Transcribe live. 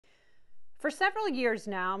For several years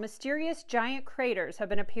now, mysterious giant craters have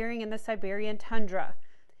been appearing in the Siberian tundra.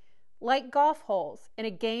 Like golf holes in a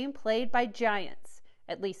game played by giants,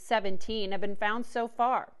 at least 17 have been found so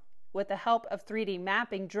far. With the help of 3D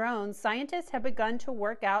mapping drones, scientists have begun to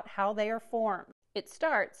work out how they are formed. It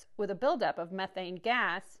starts with a buildup of methane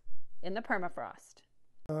gas in the permafrost.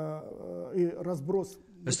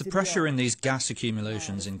 As the pressure in these gas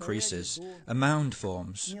accumulations increases, a mound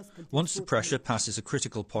forms. Once the pressure passes a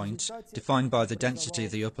critical point, defined by the density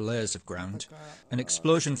of the upper layers of ground, an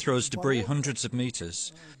explosion throws debris hundreds of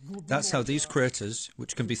meters. That's how these craters,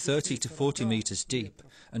 which can be 30 to 40 meters deep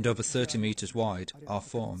and over 30 meters wide, are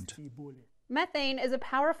formed. Methane is a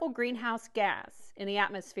powerful greenhouse gas. In the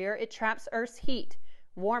atmosphere, it traps Earth's heat,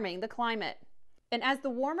 warming the climate. And as the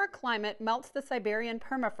warmer climate melts the Siberian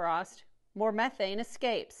permafrost, more methane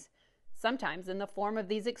escapes, sometimes in the form of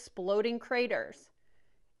these exploding craters.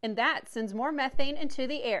 And that sends more methane into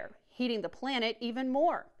the air, heating the planet even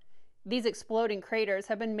more. These exploding craters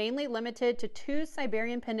have been mainly limited to 2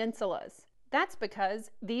 Siberian peninsulas. That's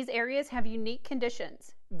because these areas have unique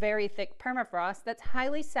conditions, very thick permafrost that's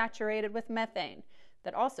highly saturated with methane,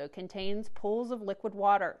 that also contains pools of liquid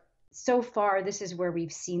water. So far, this is where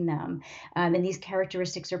we've seen them, and these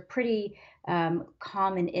characteristics are pretty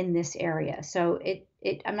common in this area. So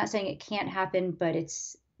I'm not saying it can't happen, but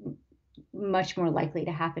it's much more likely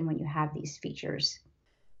to happen when you have these features.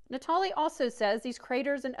 Natali also says these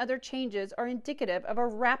craters and other changes are indicative of a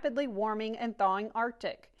rapidly warming and thawing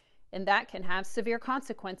Arctic, and that can have severe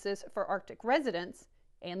consequences for Arctic residents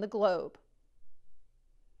and the globe.